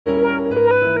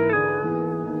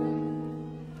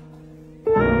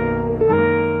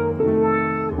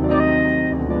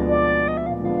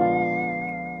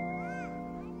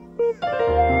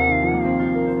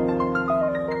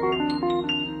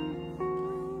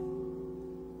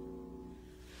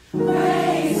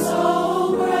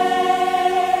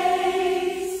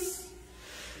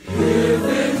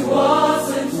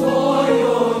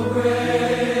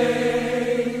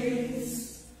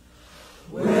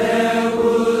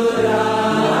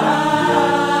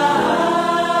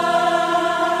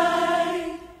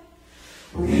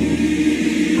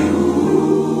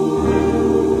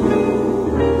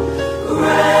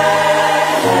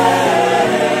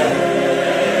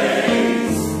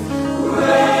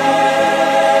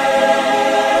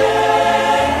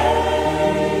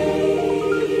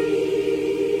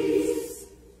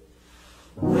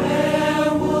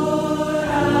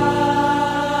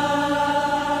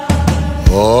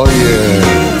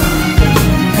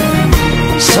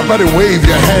Somebody wave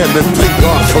your hand and thank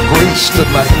God for grace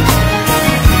tonight.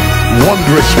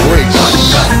 Wondrous grace,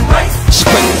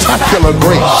 spectacular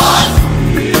grace,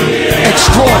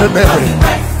 extraordinary,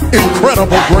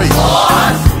 incredible grace.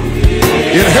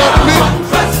 It helped me,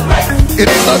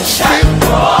 it touched me,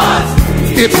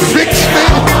 it fixed me,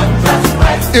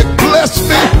 it blessed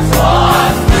me,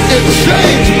 it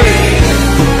changed me.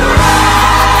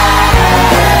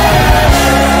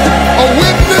 A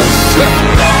witness.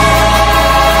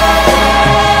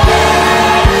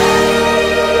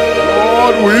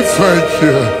 Lord, we thank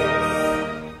you.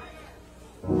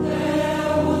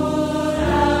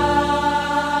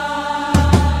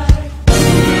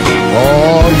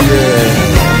 Oh yeah.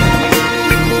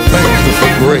 Thank you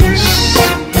for grace.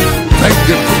 Thank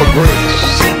you for grace.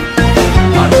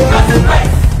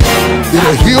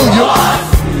 It'll heal you.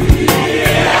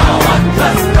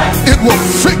 It will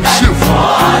fix you.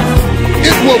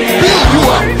 It will build you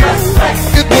up.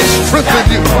 It will strengthen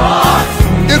you.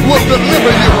 It will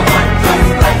deliver you.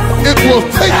 It will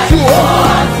take you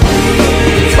on.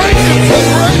 Thank you for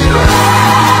grace.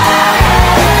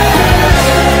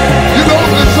 You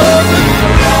don't deserve it.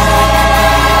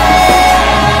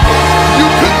 You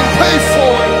couldn't pay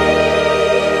for it.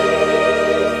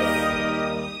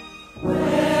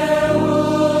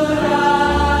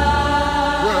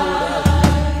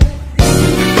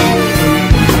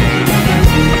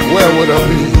 Where would I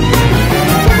be?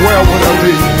 Where would I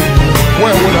be?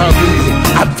 Where would I be?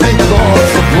 I thank God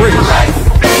for grace.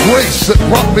 Grace that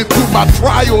brought me through my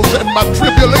trials and my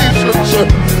tribulations.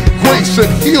 Grace that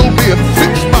healed me and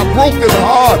fixed my broken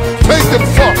heart. Thank Him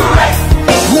for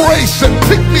grace that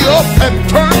picked me up and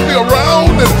turned me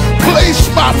around and placed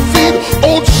my feet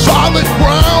on solid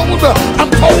ground.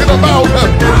 I'm talking about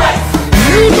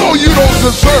you know you don't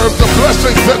deserve the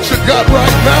blessings that you got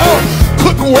right now.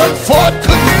 Couldn't work for it,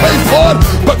 couldn't pay for it,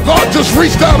 but God just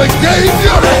reached out and gave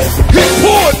you. He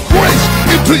poured grace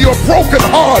into your broken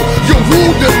heart, your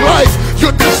wounded life,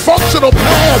 your dysfunctional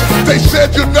past. They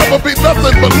said you'd never be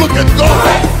nothing, but look at God.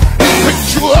 He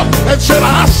picked you up and said,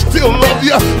 I still love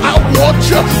you, I want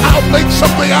you, I'll make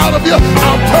something out of you,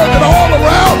 I'll turn it all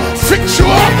around, fix you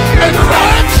up and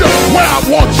plant you where I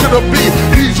want you to be.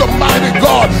 He's a mighty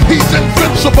God, He's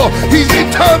invincible, He's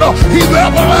eternal, He's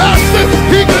everlasting,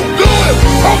 He can do it.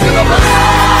 Talking about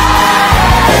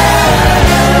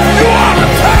you ought to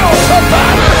tell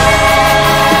somebody.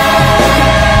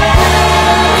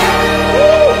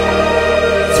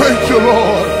 Thank you,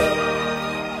 Lord.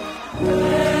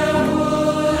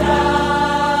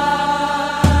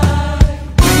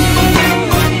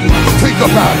 Think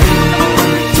about it.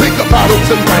 Think about it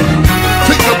tonight.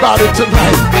 Think about it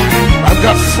tonight. I've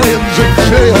got friends in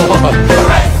jail.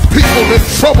 People in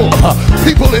trouble,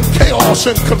 people in chaos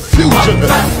and confusion.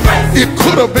 It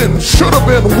could have been, should have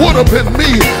been, would have been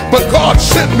me, but God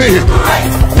sent me.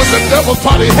 When the devil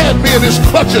thought he had me in his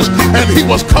clutches and he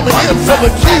was coming in for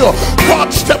the kill,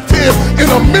 God stepped in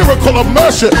a miracle of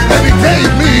mercy, and He gave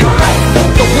me.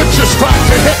 The witches tried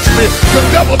to hex me, the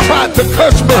devil tried to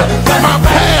curse me, my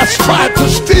past tried to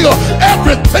steal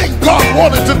everything God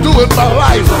wanted to do in my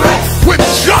life. When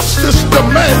justice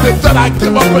demanded that I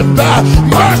give up and die,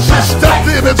 mercy stepped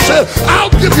in and said,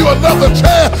 I'll give you another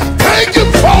chance. Thank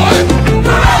Him for it.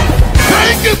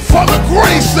 Thank Him for the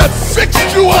grace that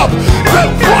fixed you up, that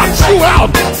brought you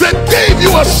out, that gave you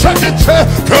a second chance.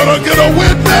 Can I get a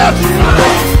witness?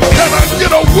 Can I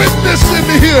get a witness in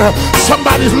here?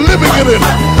 Somebody's living in it.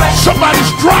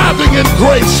 Somebody's driving in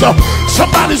grace.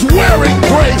 Somebody's wearing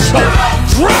grace.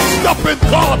 Dressed up in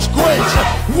God's grace.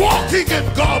 Walking in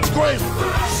God's grace.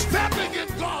 Stepping in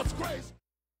God's grace.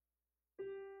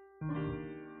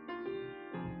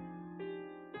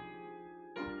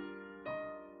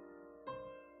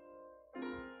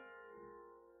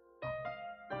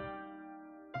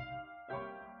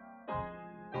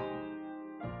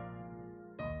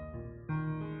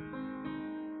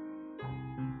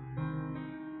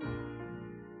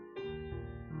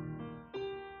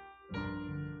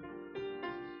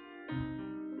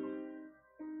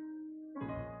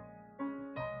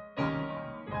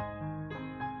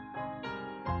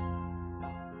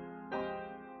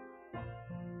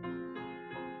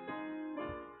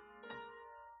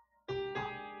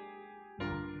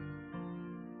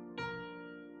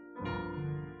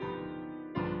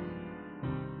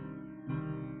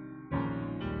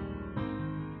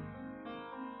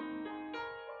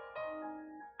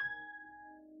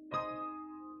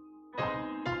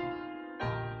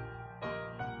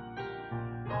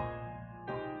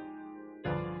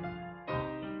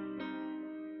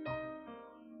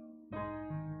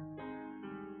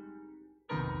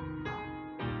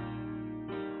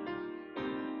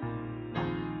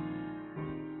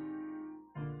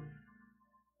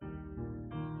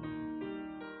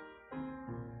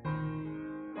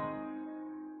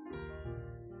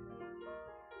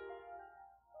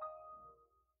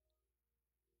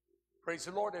 Praise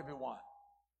the Lord, everyone.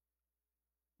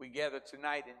 We gather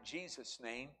tonight in Jesus'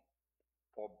 name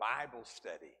for Bible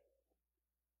study.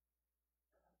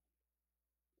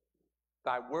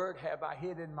 Thy word have I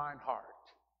hid in mine heart,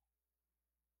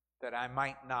 that I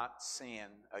might not sin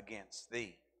against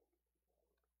thee.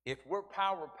 If we're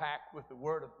power-packed with the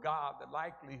word of God, the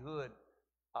likelihood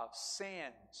of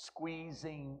sin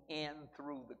squeezing in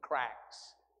through the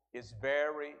cracks is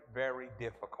very, very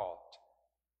difficult.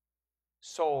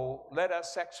 So let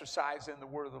us exercise in the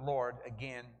word of the Lord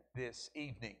again this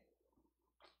evening.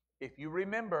 If you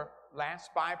remember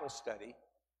last Bible study,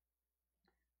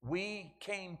 we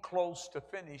came close to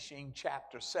finishing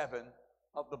chapter 7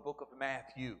 of the book of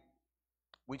Matthew.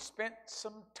 We spent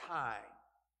some time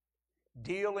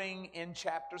dealing in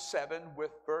chapter 7 with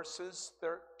verses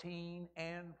 13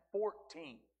 and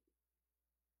 14.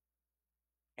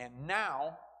 And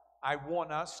now I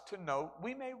want us to note,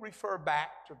 we may refer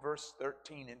back to verse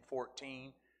 13 and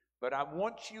 14, but I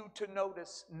want you to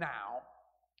notice now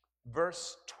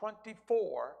verse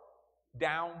 24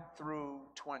 down through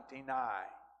 29.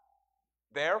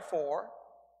 Therefore,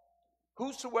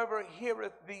 whosoever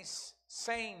heareth these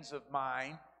sayings of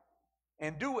mine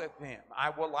and doeth them, I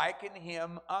will liken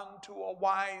him unto a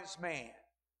wise man,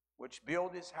 which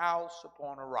built his house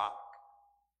upon a rock.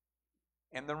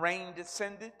 And the rain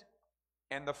descended,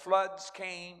 and the floods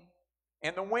came,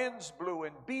 and the winds blew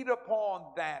and beat upon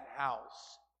that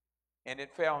house, and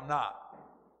it fell not,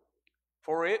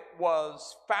 for it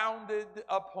was founded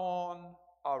upon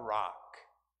a rock.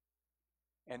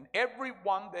 And every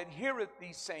one that heareth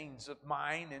these sayings of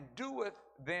mine and doeth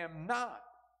them not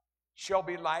shall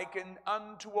be likened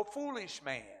unto a foolish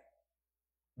man,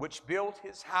 which built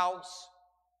his house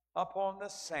upon the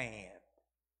sand.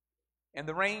 And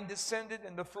the rain descended,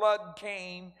 and the flood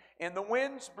came, and the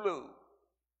winds blew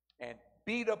and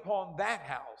beat upon that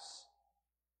house,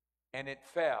 and it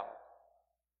fell,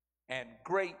 and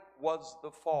great was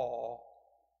the fall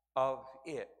of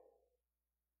it.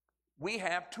 We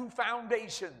have two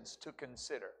foundations to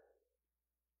consider,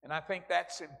 and I think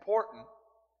that's important,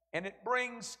 and it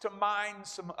brings to mind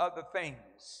some other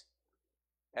things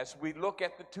as we look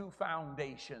at the two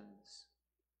foundations.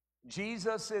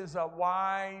 Jesus is a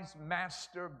wise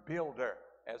master builder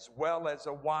as well as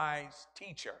a wise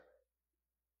teacher.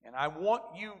 And I want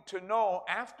you to know,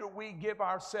 after we give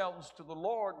ourselves to the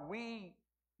Lord, we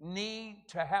need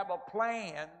to have a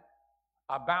plan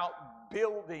about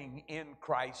building in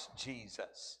Christ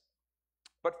Jesus.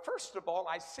 But first of all,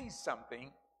 I see something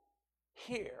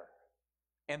here,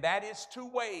 and that is two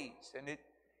ways, and it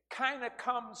kind of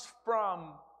comes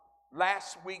from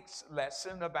last week's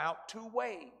lesson about two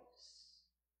ways.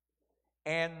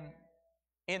 And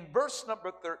in verse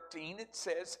number 13, it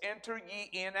says, enter ye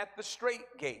in at the strait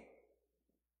gate.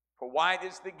 For wide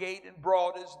is the gate and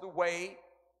broad is the way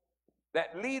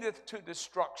that leadeth to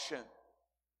destruction,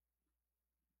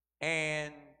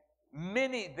 and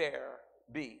many there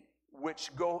be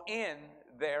which go in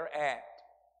thereat.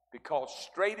 Because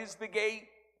strait is the gate,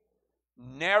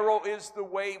 narrow is the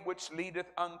way which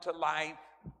leadeth unto life,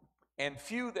 and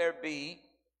few there be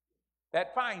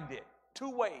that find it.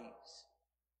 Two ways.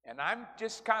 And I'm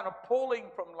just kind of pulling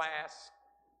from last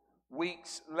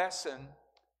week's lesson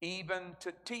even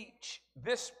to teach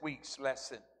this week's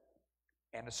lesson.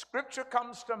 And a scripture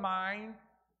comes to mind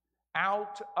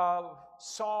out of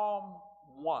Psalm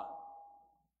 1.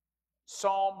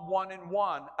 Psalm 1 and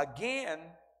 1. Again,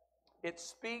 it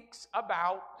speaks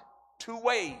about two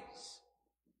ways.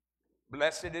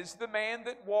 Blessed is the man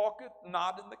that walketh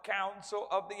not in the counsel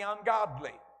of the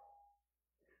ungodly,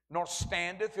 nor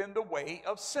standeth in the way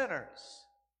of sinners,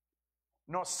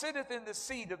 nor sitteth in the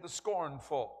seat of the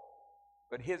scornful,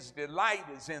 but his delight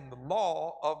is in the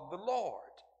law of the Lord.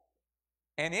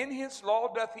 And in his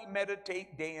law doth he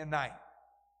meditate day and night.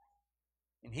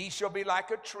 And he shall be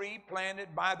like a tree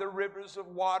planted by the rivers of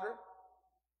water,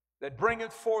 that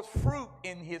bringeth forth fruit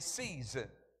in his season.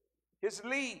 His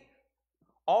leaf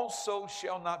also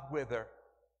shall not wither.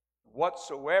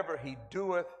 Whatsoever he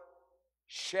doeth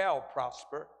shall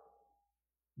prosper.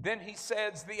 Then he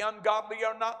says, the ungodly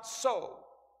are not so,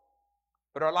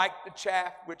 but are like the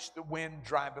chaff which the wind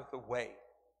driveth away.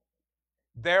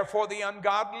 Therefore the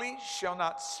ungodly shall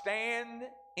not stand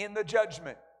in the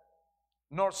judgment,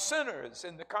 nor sinners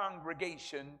in the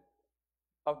congregation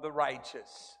of the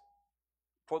righteous.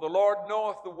 For the Lord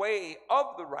knoweth the way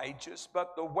of the righteous,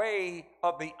 but the way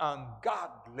of the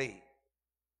ungodly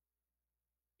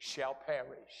shall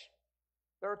perish.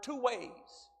 There are two ways.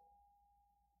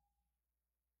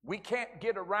 We can't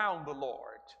get around the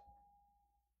Lord.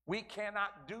 We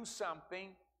cannot do something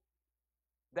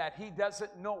that he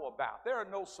doesn't know about. There are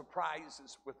no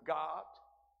surprises with God.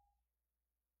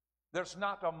 There's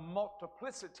not a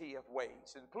multiplicity of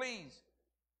ways. And please,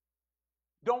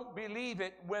 don't believe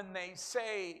it when they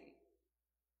say,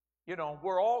 you know,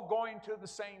 we're all going to the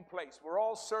same place. We're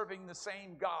all serving the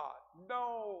same God.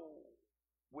 No,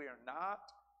 we're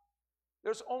not.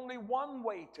 There's only one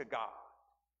way to God.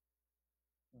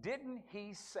 Didn't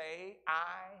he say,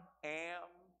 I am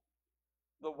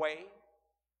the way?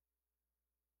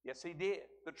 Yes, he did.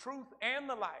 The truth and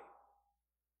the life.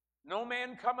 No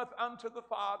man cometh unto the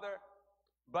Father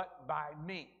but by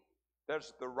me.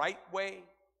 There's the right way,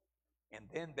 and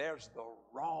then there's the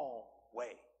wrong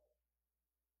way.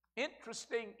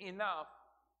 Interesting enough,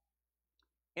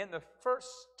 in the First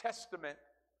Testament,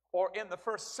 or in the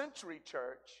first century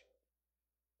church,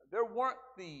 there weren't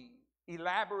the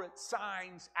elaborate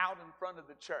signs out in front of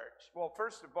the church. Well,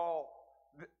 first of all,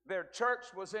 their church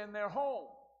was in their home,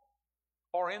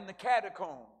 or in the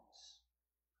catacombs,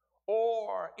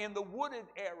 or in the wooded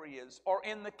areas, or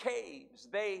in the caves.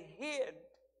 They hid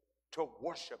to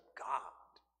worship God.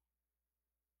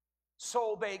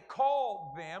 So they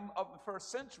called them, of the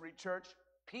first century church,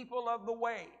 people of the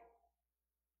way,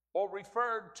 or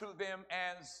referred to them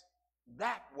as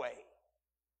that way.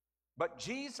 But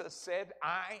Jesus said,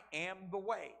 I am the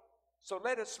way. So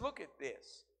let us look at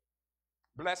this.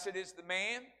 Blessed is the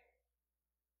man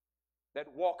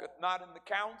that walketh not in the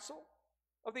counsel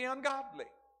of the ungodly,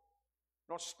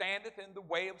 nor standeth in the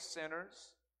way of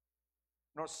sinners,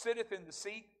 nor sitteth in the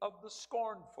seat of the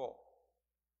scornful.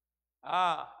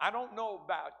 I don't know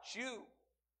about you,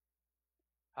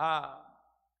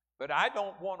 but I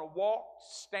don't want to walk,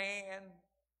 stand,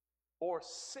 or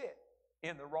sit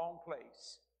in the wrong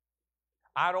place.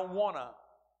 I don't want to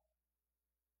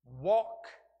walk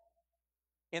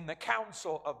in the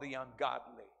counsel of the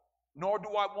ungodly, nor do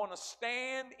I want to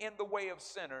stand in the way of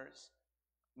sinners,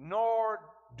 nor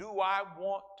do I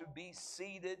want to be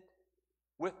seated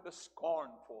with the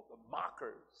scornful, the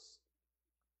mockers.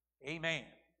 Amen.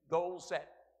 Those that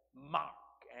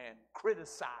mock and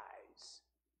criticize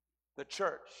the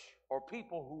church, or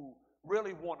people who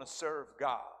really want to serve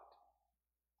God.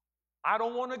 I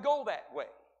don't want to go that way.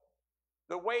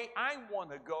 The way I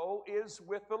want to go is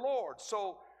with the Lord.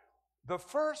 So the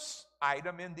first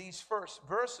item in these first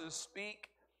verses speak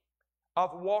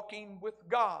of walking with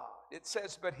God. It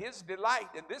says, but his delight,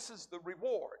 and this is the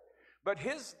reward, but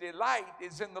his delight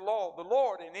is in the law of the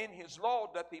Lord, and in his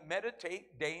law doth he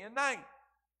meditate day and night.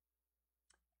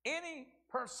 Any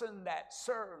person that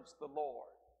serves the Lord,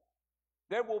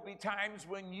 there will be times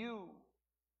when you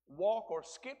walk or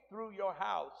skip through your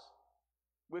house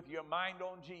with your mind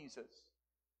on Jesus.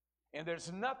 And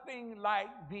there's nothing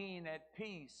like being at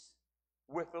peace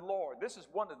with the Lord. This is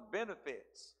one of the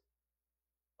benefits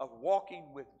of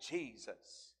walking with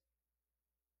Jesus.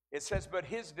 It says, but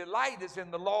his delight is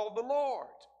in the law of the Lord,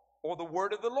 or the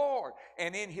word of the Lord.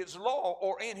 And in his law,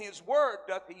 or in his word,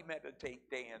 doth he meditate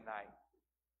day and night.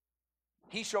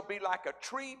 He shall be like a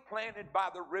tree planted by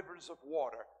the rivers of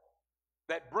water,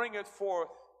 that bringeth forth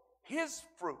his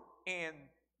fruit in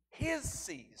his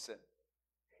season.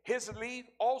 His leaf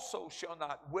also shall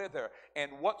not wither,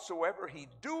 and whatsoever he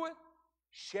doeth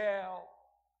shall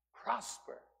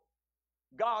prosper.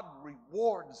 God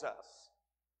rewards us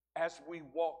as we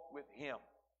walk with him.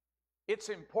 It's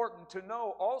important to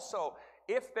know also,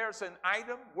 if there's an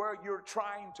item where you're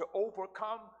trying to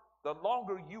overcome, the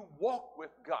longer you walk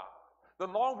with God, the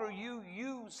longer you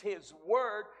use his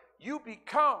word, you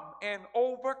become an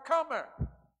overcomer.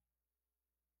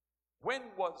 When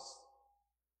was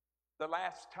the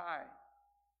last time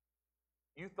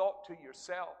you thought to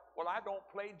yourself, well, I don't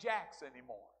play jacks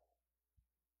anymore?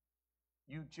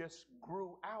 You just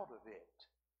grew out of it.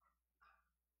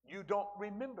 You don't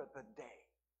remember the day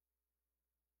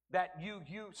that you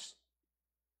used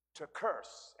to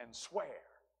curse and swear,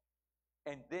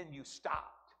 and then you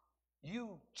stopped.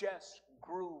 You just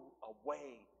grew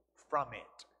away from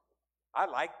it. I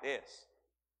like this.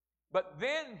 But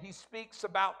then he speaks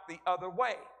about the other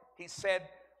way. He said,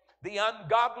 the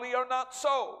ungodly are not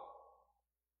so,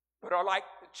 but are like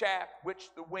the chaff which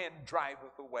the wind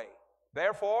driveth away.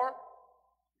 Therefore,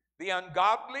 the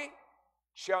ungodly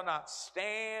shall not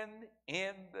stand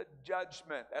in the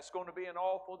judgment. That's going to be an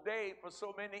awful day for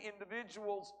so many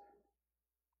individuals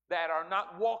that are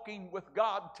not walking with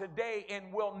God today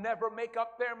and will never make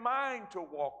up their mind to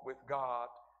walk with God.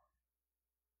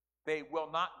 They will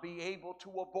not be able to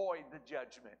avoid the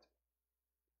judgment.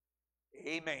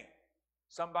 Amen.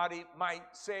 Somebody might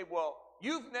say, well,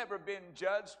 you've never been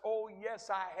judged. Oh, yes,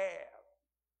 I have.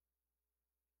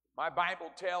 My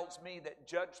Bible tells me that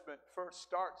judgment first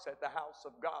starts at the house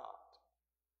of God.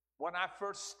 when I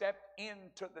first stepped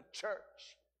into the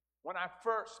church, when I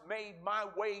first made my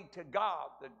way to God,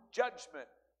 the judgment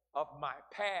of my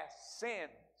past sins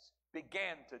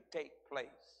began to take place.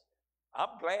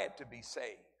 I'm glad to be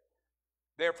saved.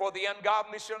 Therefore, the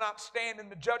ungodly shall not stand in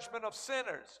the judgment of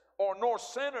sinners, or nor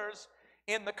sinners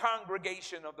in the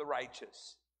congregation of the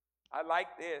righteous. I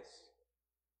like this.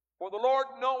 For the Lord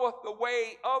knoweth the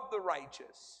way of the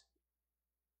righteous,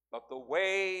 but the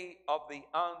way of the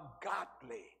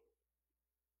ungodly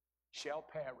shall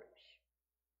perish.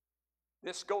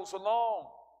 This goes along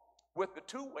with the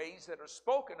two ways that are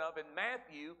spoken of in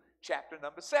Matthew chapter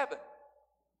number 7,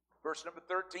 verse number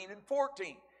 13 and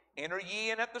 14. Enter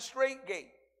ye in at the strait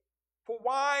gate, for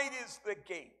wide is the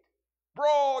gate,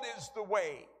 broad is the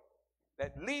way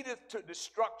that leadeth to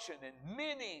destruction, and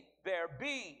many there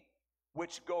be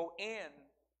which go in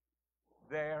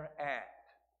thereat.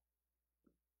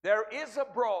 There is a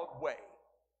broad way.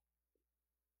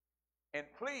 And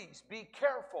please be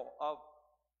careful of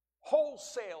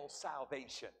wholesale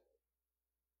salvation.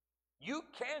 You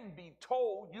can be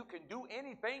told you can do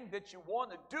anything that you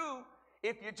want to do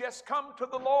if you just come to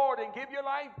the Lord and give your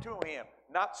life to Him.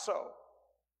 Not so.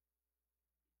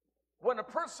 When a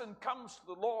person comes to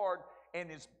the Lord and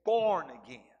is born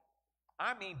again,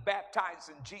 I mean baptized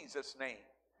in Jesus' name,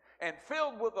 and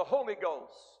filled with the Holy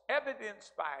Ghost,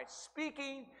 evidenced by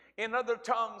speaking in other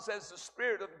tongues as the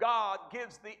Spirit of God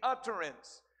gives the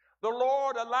utterance, the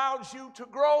Lord allows you to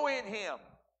grow in Him.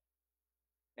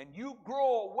 And you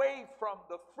grow away from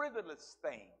the frivolous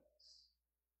things,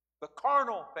 the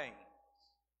carnal things,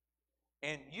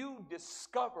 and you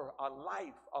discover a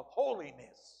life of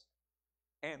holiness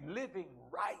and living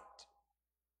right.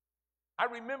 I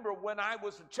remember when I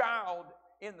was a child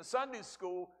in the Sunday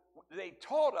school, they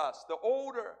taught us, the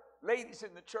older ladies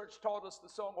in the church taught us the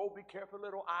song, "Oh, be careful,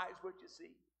 little eyes, what you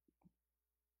see.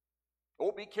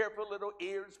 Oh, be careful, little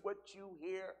ears, what you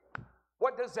hear."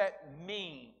 What does that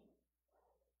mean?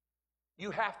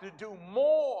 You have to do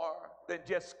more than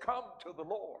just come to the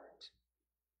Lord.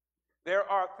 There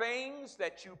are things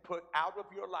that you put out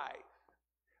of your life.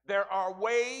 There are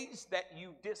ways that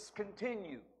you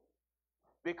discontinue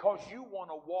because you want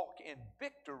to walk in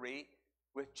victory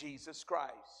with Jesus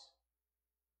Christ.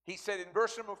 He said in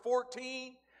verse number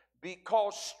 14,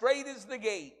 because straight is the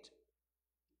gate,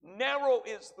 narrow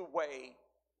is the way,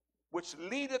 which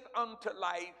leadeth unto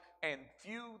life, and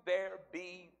few there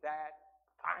be that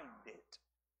find it.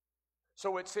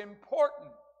 So it's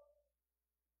important,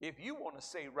 if you want to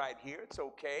say right here, it's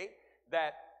okay,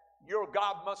 that your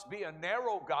God must be a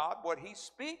narrow God. What He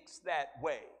speaks that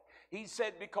way. He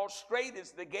said, because straight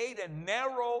is the gate and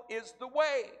narrow is the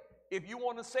way. If you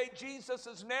want to say Jesus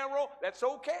is narrow, that's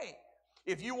okay.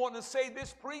 If you want to say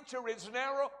this preacher is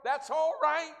narrow, that's all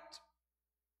right.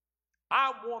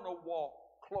 I want to walk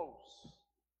close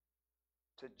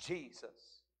to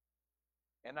Jesus.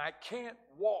 And I can't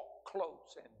walk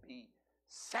close and be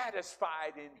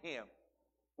satisfied in Him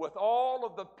with all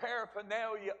of the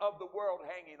paraphernalia of the world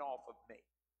hanging off of me.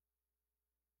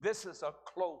 This is a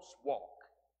close walk.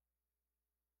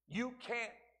 You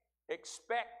can't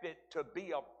expect it to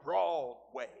be a broad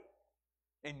way.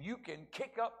 And you can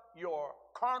kick up your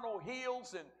carnal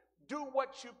heels and do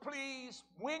what you please,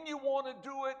 when you want to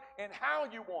do it, and how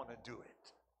you want to do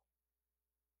it.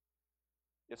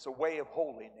 It's a way of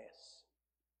holiness.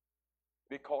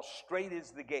 Because straight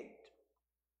is the gate,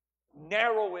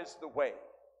 narrow is the way,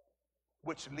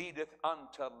 which leadeth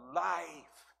unto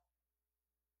life,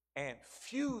 and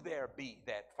few there be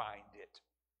that find it.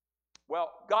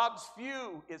 Well, God's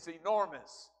few is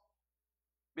enormous,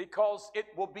 because it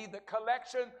will be the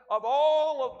collection of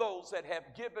all of those that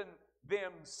have given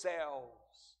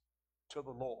themselves to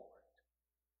the Lord.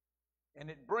 And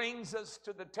it brings us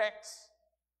to the text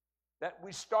that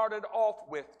we started off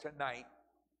with tonight.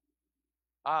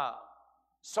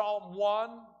 Psalm 1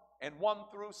 and 1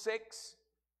 through 6,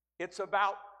 it's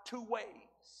about two ways.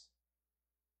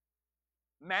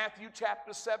 Matthew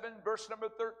chapter 7, verse number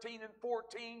 13 and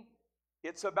 14,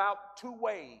 it's about two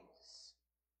ways.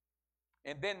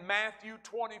 And then Matthew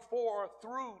 24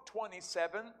 through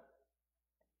 27,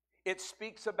 it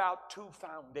speaks about two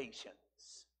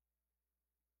foundations.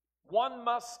 One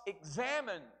must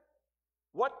examine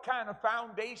what kind of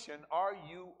foundation are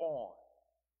you on.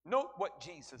 Note what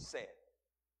Jesus said.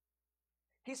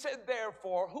 He said,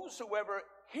 therefore, whosoever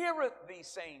heareth these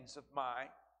sayings of mine,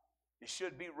 it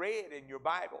should be read in your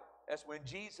Bible. That's when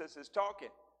Jesus is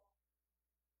talking.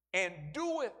 And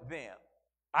doeth them,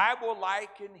 I will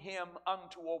liken him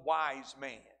unto a wise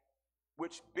man,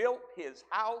 which built his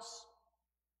house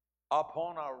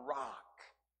upon a rock.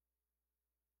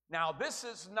 Now, this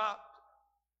is not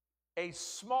a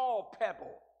small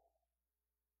pebble.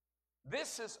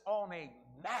 This is on a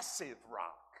massive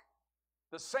rock.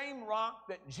 The same rock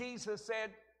that Jesus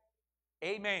said,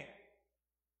 amen,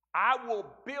 I will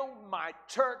build my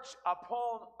church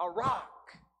upon a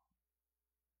rock.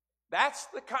 That's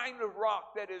the kind of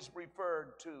rock that is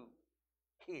referred to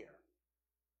here.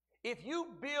 If you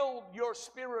build your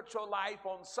spiritual life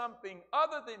on something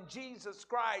other than Jesus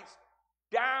Christ,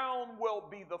 down will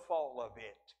be the fall of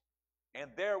it. And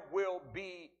there will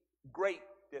be great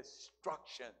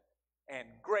destruction and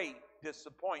great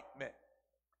disappointment.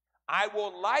 I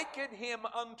will liken him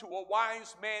unto a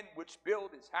wise man which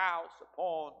built his house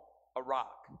upon a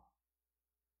rock.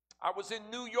 I was in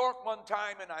New York one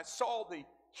time and I saw the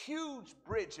huge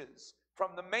bridges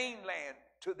from the mainland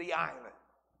to the island.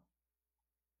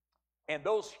 And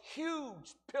those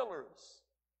huge pillars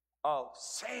of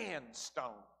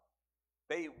sandstone,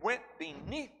 they went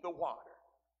beneath the water.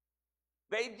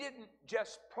 They didn't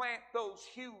just plant those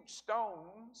huge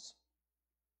stones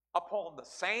upon the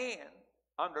sand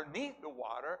underneath the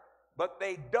water, but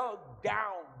they dug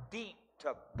down deep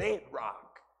to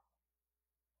bedrock.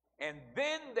 And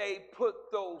then they put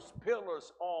those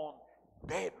pillars on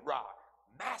bedrock,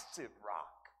 massive rock.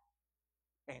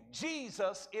 And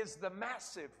Jesus is the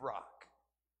massive rock.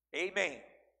 Amen.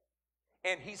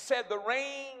 And he said the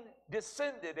rain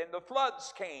descended and the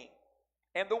floods came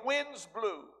and the winds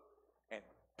blew and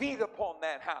beat upon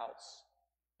that house,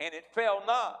 and it fell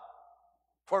not,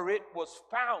 for it was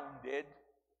founded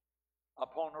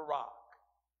upon a rock.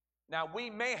 Now, we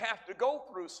may have to go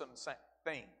through some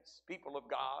things, people of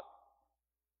God,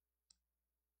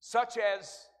 such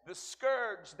as the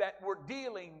scourge that we're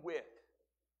dealing with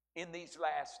in these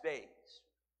last days.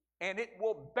 And it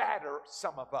will batter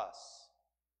some of us.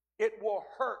 It will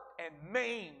hurt and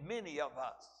maim many of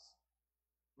us.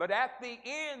 But at the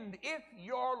end, if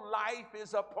your life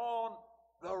is upon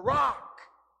the rock,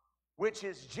 which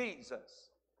is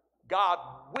Jesus, God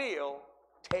will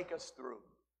take us through.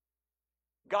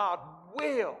 God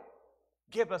will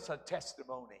give us a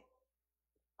testimony.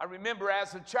 I remember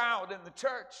as a child in the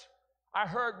church, I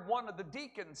heard one of the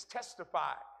deacons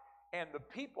testify, and the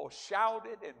people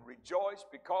shouted and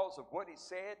rejoiced because of what he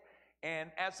said.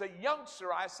 And as a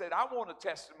youngster, I said, I want a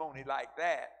testimony like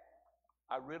that.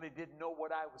 I really didn't know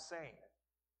what I was saying.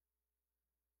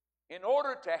 In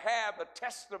order to have a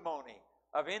testimony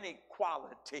of any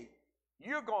quality,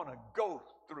 you're going to go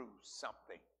through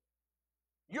something.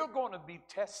 You're going to be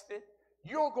tested.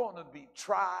 You're going to be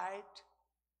tried.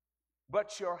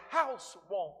 But your house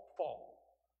won't fall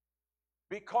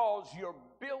because you're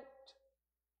built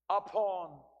upon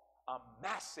a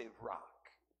massive rock.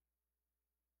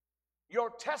 Your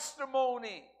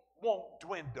testimony won't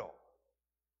dwindle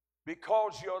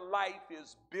because your life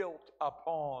is built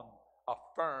upon a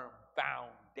firm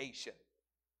foundation.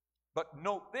 But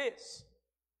note this,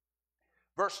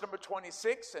 verse number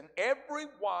 26, and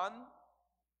everyone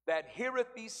that heareth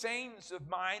these sayings of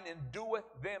mine and doeth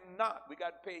them not. We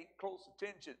got to pay close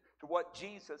attention to what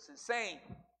Jesus is saying.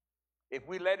 If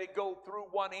we let it go through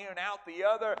one ear and out the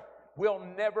other, we'll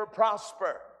never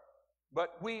prosper.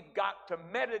 But we've got to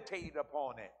meditate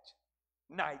upon it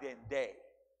night and day.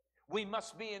 We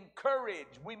must be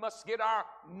encouraged. We must get our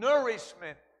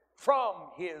nourishment from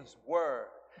his word.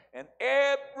 And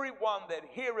everyone that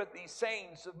heareth these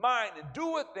sayings of mine and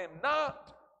doeth them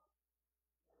not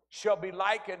shall be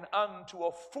likened unto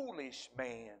a foolish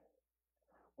man,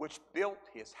 which built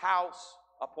his house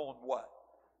upon what?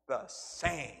 The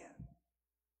sand.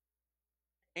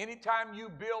 Anytime you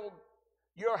build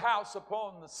your house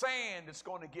upon the sand, it's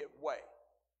going to give way.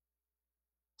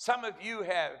 Some of you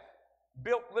have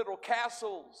built little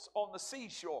castles on the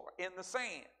seashore in the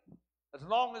sand. As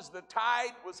long as the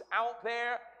tide was out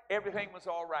there, everything was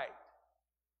all right.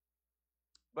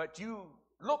 But you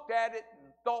looked at it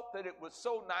and thought that it was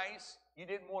so nice, you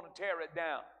didn't want to tear it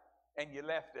down, and you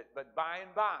left it. But by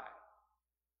and by,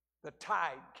 the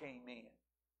tide came in.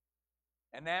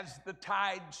 And as the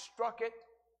tide struck it,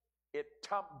 it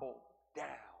tumbled down.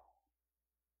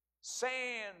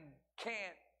 Sand can't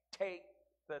take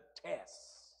the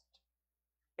test.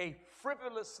 A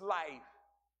frivolous life,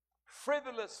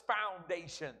 frivolous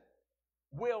foundation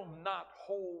will not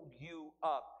hold you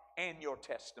up and your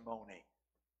testimony.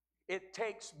 It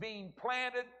takes being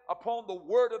planted upon the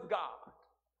Word of God,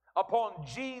 upon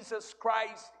Jesus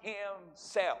Christ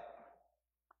himself.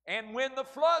 And when the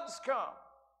floods come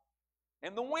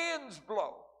and the winds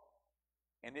blow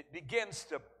and it begins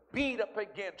to beat up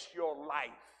against your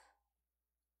life,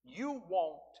 you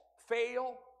won't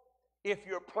fail if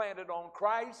you're planted on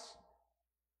Christ.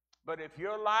 But if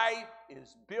your life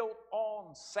is built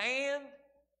on sand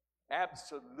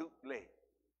Absolutely.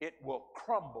 It will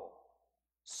crumble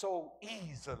so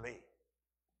easily.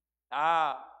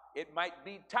 It might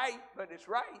be tight, but it's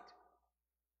right.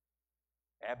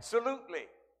 Absolutely.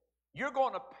 You're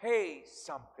going to pay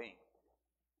something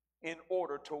in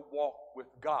order to walk with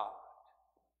God.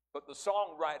 But the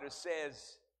songwriter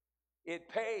says it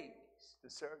pays to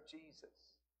serve Jesus.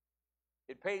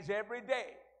 It pays every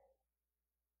day.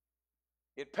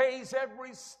 It pays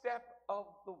every step of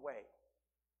the way.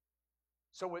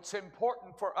 So it's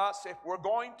important for us, if we're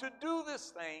going to do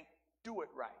this thing, do it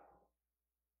right.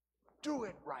 Do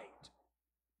it right.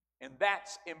 And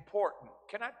that's important.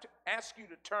 Can I ask you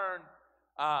to turn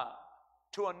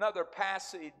to another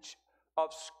passage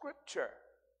of Scripture?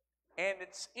 And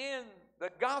it's in the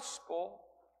Gospel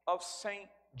of St.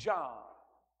 John.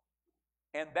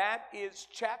 And that is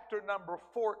chapter number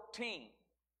 14.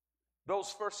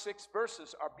 Those first 6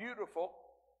 verses are beautiful,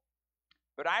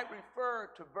 but I refer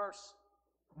to verse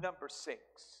number 6.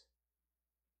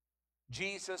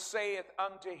 Jesus saith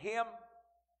unto him,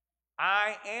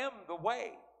 I am the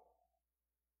way,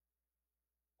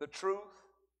 the truth,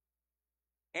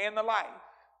 and the life.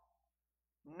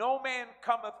 No man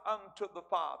cometh unto the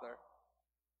Father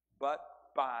but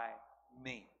by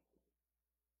me.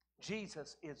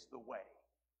 Jesus is the way.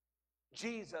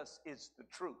 Jesus is the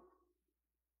truth.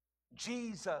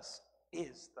 Jesus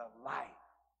is the life.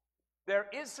 There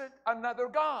isn't another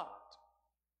God.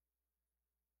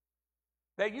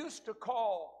 They used to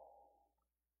call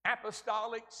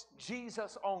apostolics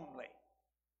Jesus only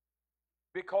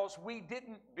because we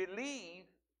didn't believe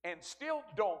and still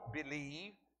don't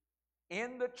believe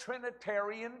in the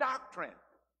Trinitarian doctrine.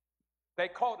 They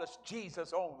called us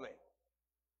Jesus only.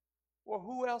 Well,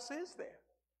 who else is there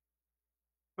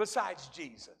besides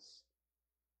Jesus?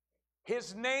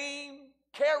 His name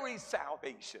carries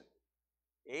salvation.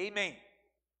 Amen.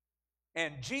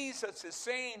 And Jesus is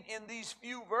saying in these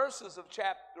few verses of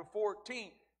chapter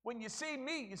 14, when you see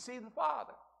me, you see the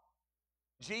Father.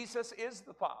 Jesus is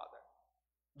the Father.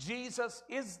 Jesus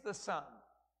is the Son.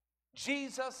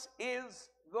 Jesus is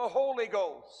the Holy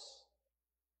Ghost.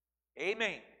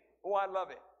 Amen. Oh, I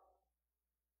love it.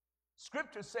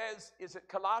 Scripture says, is it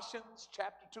Colossians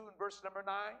chapter 2 and verse number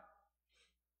 9?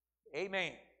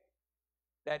 Amen.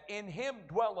 That in him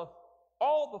dwelleth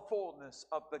all the fullness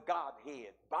of the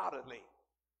Godhead bodily.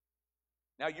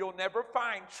 Now, you'll never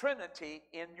find Trinity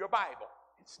in your Bible.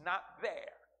 It's not there.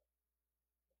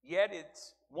 Yet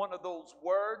it's one of those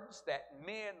words that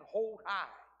men hold high.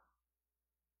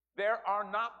 There are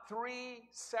not 3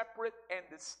 separate and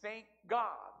distinct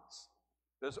gods.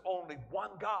 There's only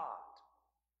one God,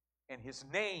 and his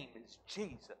name is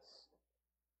Jesus.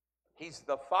 He's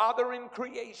the Father in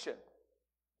creation.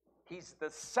 He's the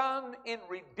Son in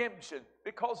redemption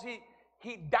because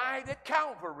he died at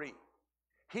Calvary.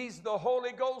 He's the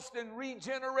Holy Ghost in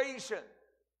regeneration.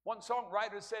 One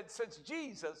songwriter said, since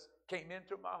Jesus came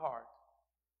into my heart,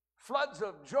 floods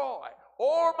of joy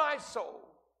o'er my soul,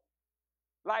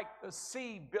 like the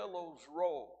sea billows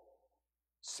roll,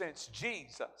 since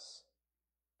Jesus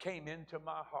came into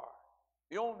my heart.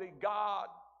 The only God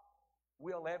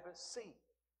we'll ever see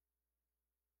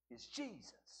is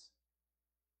Jesus.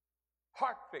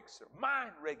 Heart fixer,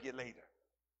 mind regulator.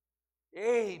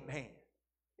 Amen.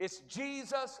 It's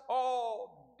Jesus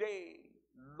all day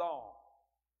long.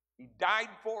 He died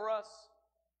for us.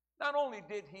 Not only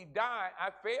did he die, I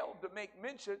failed to make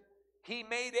mention, he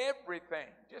made everything.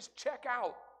 Just check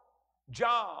out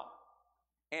John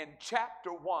and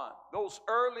chapter 1. Those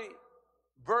early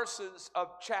verses of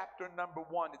chapter number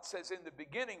 1. It says, in the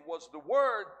beginning was the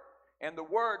Word, and the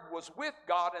Word was with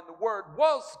God, and the Word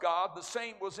was God. The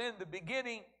same was in the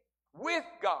beginning with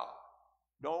God.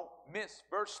 Don't miss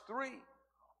verse 3.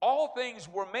 All things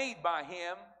were made by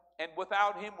him, and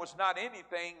without him was not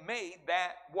anything made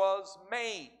that was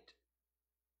made.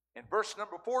 And verse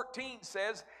number 14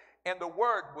 says, and the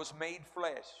Word was made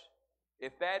flesh.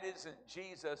 If that isn't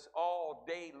Jesus all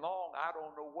day long, I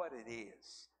don't know what it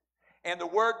is. And the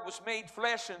Word was made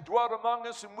flesh and dwelt among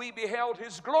us, and we beheld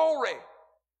his glory.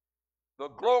 The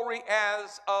glory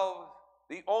as of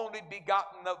the only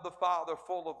begotten of the Father,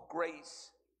 full of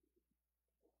grace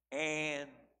and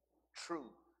truth.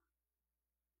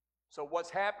 So what's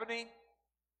happening?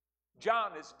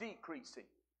 John is decreasing,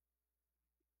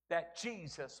 that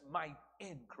Jesus might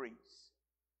increase.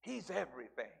 He's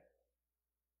everything.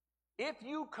 If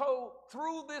you go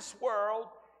through this world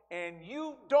and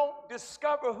you don't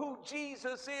discover who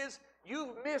Jesus is,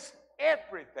 you've missed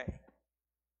everything.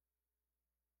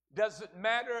 Doesn't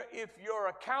matter if your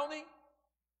accounting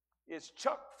is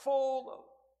chock full of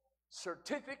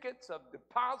certificates of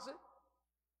deposit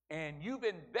and you've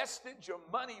invested your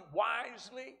money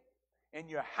wisely, and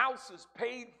your house is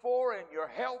paid for, and your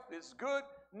health is good,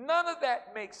 none of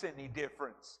that makes any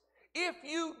difference if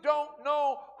you don't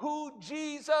know who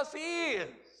Jesus is.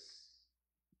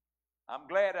 I'm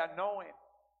glad I know him.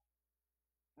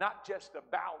 Not just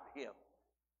about him,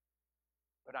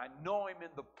 but I know him in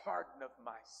the pardon of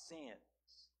my sins.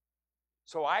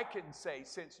 So I can say,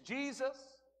 since Jesus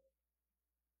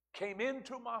came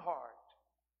into my heart,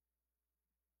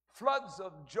 floods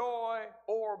of joy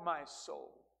o'er my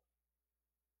soul,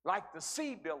 like the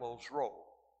sea billows roll,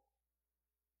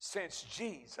 since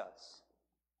Jesus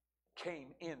came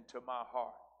into my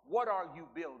heart. What are you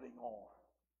building on?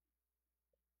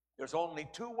 There's only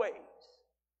two ways.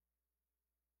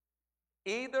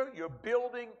 Either you're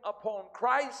building upon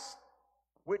Christ,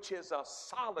 which is a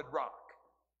solid rock,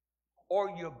 or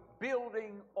you're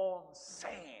building on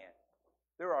sand.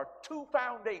 There are two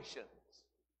foundations.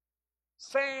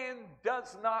 Sand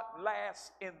does not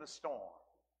last in the storm,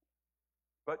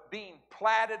 but being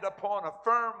platted upon a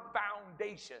firm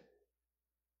foundation,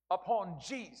 upon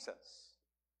Jesus,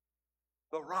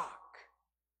 the rock,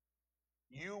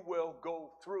 you will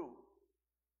go through.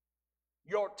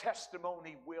 Your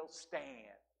testimony will stand.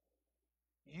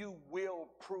 You will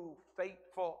prove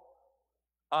faithful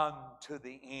unto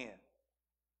the end.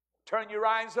 Turn your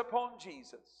eyes upon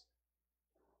Jesus.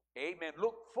 Amen.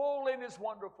 Look full in his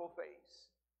wonderful face.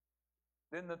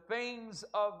 Then the things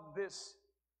of this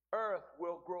earth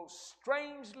will grow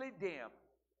strangely dim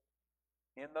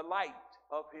in the light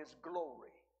of his glory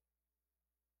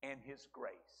and his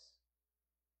grace.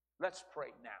 Let's pray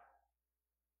now.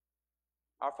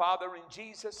 Our Father, in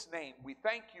Jesus' name, we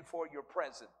thank you for your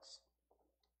presence.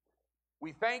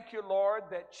 We thank you, Lord,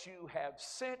 that you have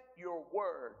sent your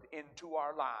word into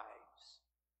our lives,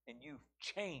 and you've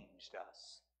changed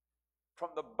us from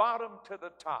the bottom to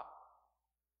the top.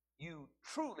 You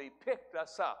truly picked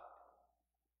us up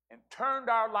and turned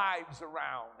our lives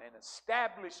around and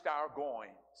established our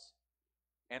goings.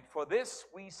 And for this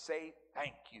we say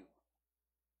thank you.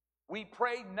 We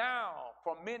pray now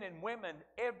for men and women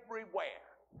everywhere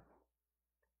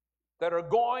that are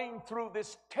going through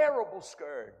this terrible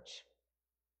scourge,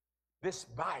 this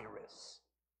virus.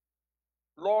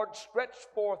 Lord, stretch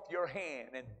forth your hand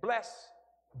and bless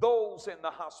those in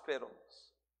the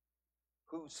hospitals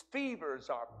whose fevers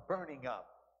are burning up.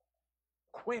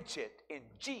 Quench it in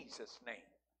Jesus' name.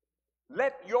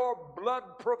 Let your blood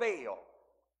prevail.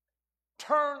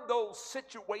 Turn those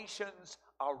situations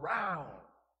around.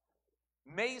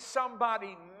 May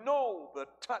somebody know the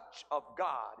touch of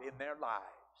God in their lives.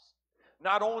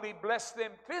 Not only bless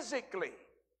them physically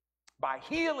by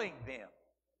healing them,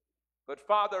 but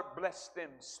Father, bless them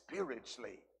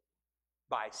spiritually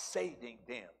by saving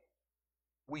them.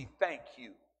 We thank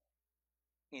you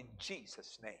in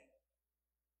Jesus' name.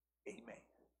 Amen.